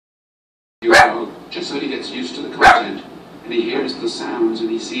your dog, just so he gets used to the content, and he hears the sounds and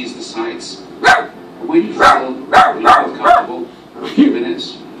he sees the sights. And when you feel comfortable for a few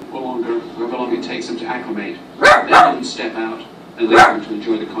minutes or longer, however long it takes him to acclimate, then you can step out and leave him to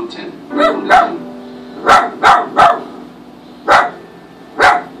enjoy the content on his own.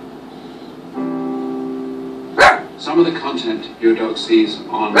 Some of the content your dog sees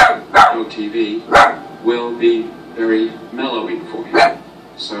on DOGTV will be very mellowing for him.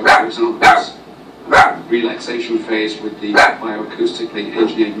 So, for example, this relaxation phase with the bioacoustically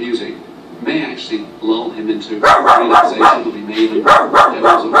engineered music may actually lull him into relaxation that he may even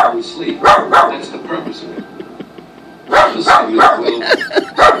fall asleep. That's the purpose of it. The stimulant will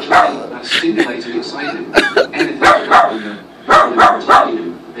actually stimulate and excite him. Anything from being up to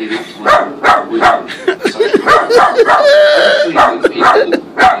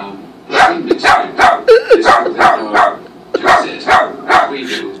we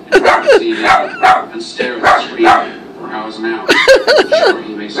do in front of TV and stare at the screen for hours and hours. Sure,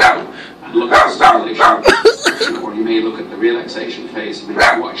 he may stop and look at the stimulation, or he may look at the relaxation phase and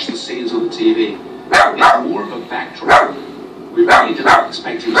maybe watch the scenes on the TV. It's more of a backdrop. We really didn't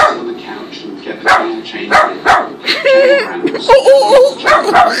expect him to sit on the couch and get the channel changed. He's not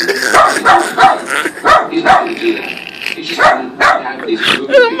going to do that. He's just going to have these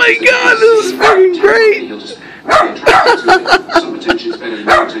movies. Oh my God, this is fucking great. He'll just be attracted to it. Some attention is better than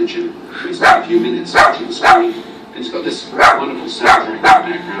no attention. We spend a few minutes watching the screen, and it's got this wonderful soundtrack in the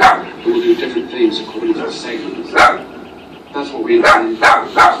background that will do different things according to the segment. That's what we intend.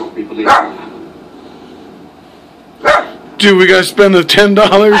 That's what we believe will happen. Dude, we gotta spend the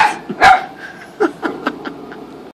 $10.